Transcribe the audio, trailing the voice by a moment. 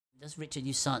Does Richard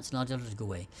use science in an ideological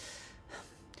way?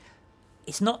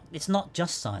 It's not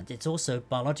just science, it's also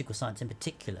biological science in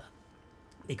particular,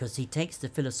 because he takes the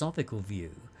philosophical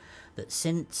view that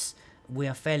since we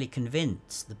are fairly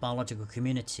convinced, the biological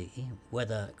community,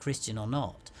 whether Christian or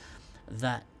not,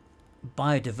 that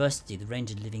biodiversity, the range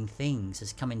of living things,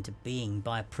 has come into being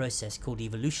by a process called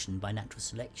evolution, by natural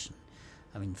selection.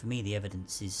 I mean, for me, the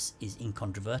evidence is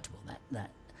incontrovertible that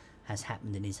has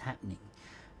happened and is happening.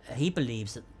 He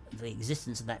believes that the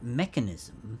existence of that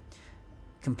mechanism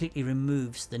completely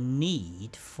removes the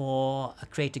need for a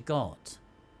creator God.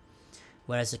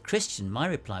 Whereas a Christian, my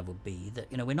reply would be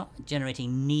that, we're not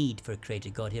generating need for a creator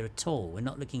God here at all. We're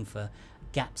not looking for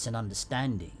gaps in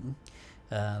understanding.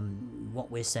 What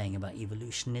we're saying about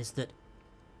evolution is that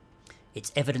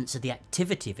it's evidence of the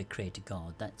activity of a creator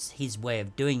God. That's his way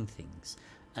of doing things.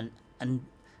 And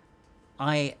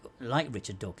I, like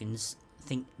Richard Dawkins,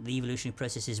 think the evolutionary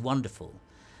process is wonderful.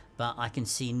 But I can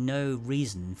see no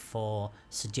reason for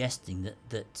suggesting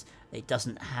that it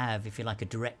doesn't have, if you like, a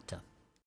director.